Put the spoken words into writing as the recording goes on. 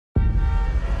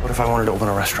What if I wanted to open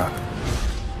a restaurant?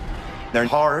 They're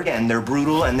hard, and they're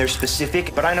brutal, and they're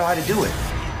specific, but I know how to do it.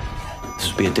 This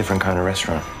would be a different kind of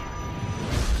restaurant.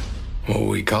 What will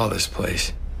we call this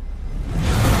place?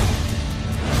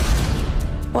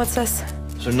 What's this?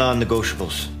 So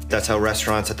non-negotiables. That's how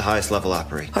restaurants at the highest level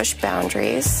operate. Push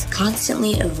boundaries.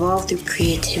 Constantly evolve through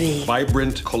creativity.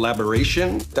 Vibrant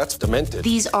collaboration. That's demented.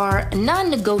 These are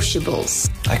non-negotiables.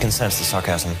 I can sense the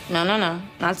sarcasm. No.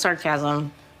 Not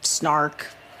sarcasm. Snark.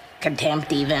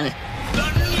 Contempt, even.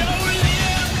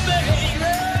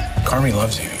 Carmy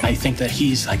loves you. I think that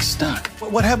he's, like, stuck.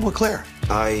 What happened with Claire?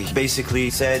 I basically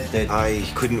said that I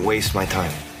couldn't waste my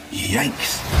time.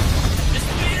 Yikes.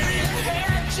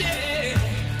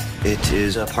 It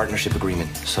is a partnership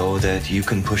agreement so that you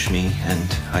can push me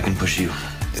and I can push you.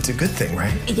 It's a good thing,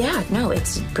 right? Yeah, no,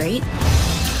 it's great.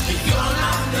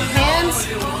 Hands.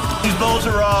 These bowls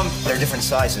are, they're different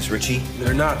sizes, Richie.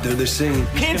 They're not. They're the same.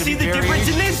 Can't see the difference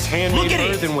in this? Handmade Look at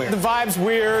it. earthenware. The vibe's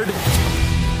weird.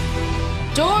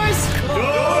 Doors.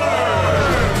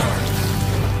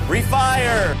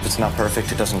 Refire! If it's not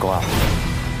perfect, it doesn't go out.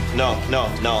 No,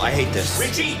 I hate this.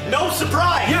 Richie, no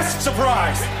surprise! Yes,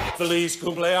 surprise! Feliz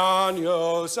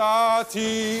cumpleaños a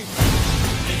ti.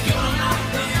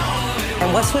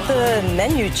 And what's with the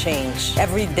menu change?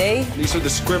 Every day? These are the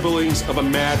scribblings of a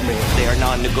madman. They are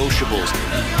non-negotiables.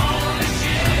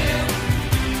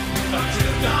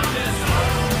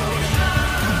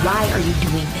 Why are you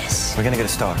doing this? We're gonna get a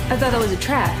star. I thought that was a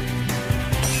trap.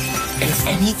 If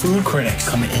any food critics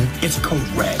come in, it's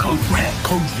correct. Correct.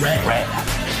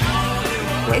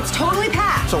 It's totally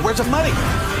packed. So where's the money?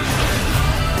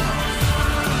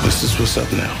 This is what's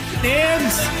up now.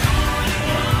 Hands!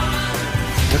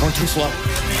 They're going too slow.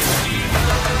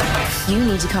 You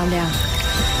need to calm down.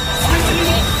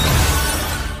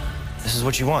 This is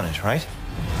what you wanted, right?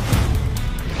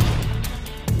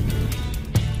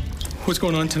 What's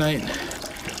going on tonight?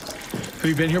 Have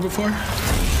you been here before?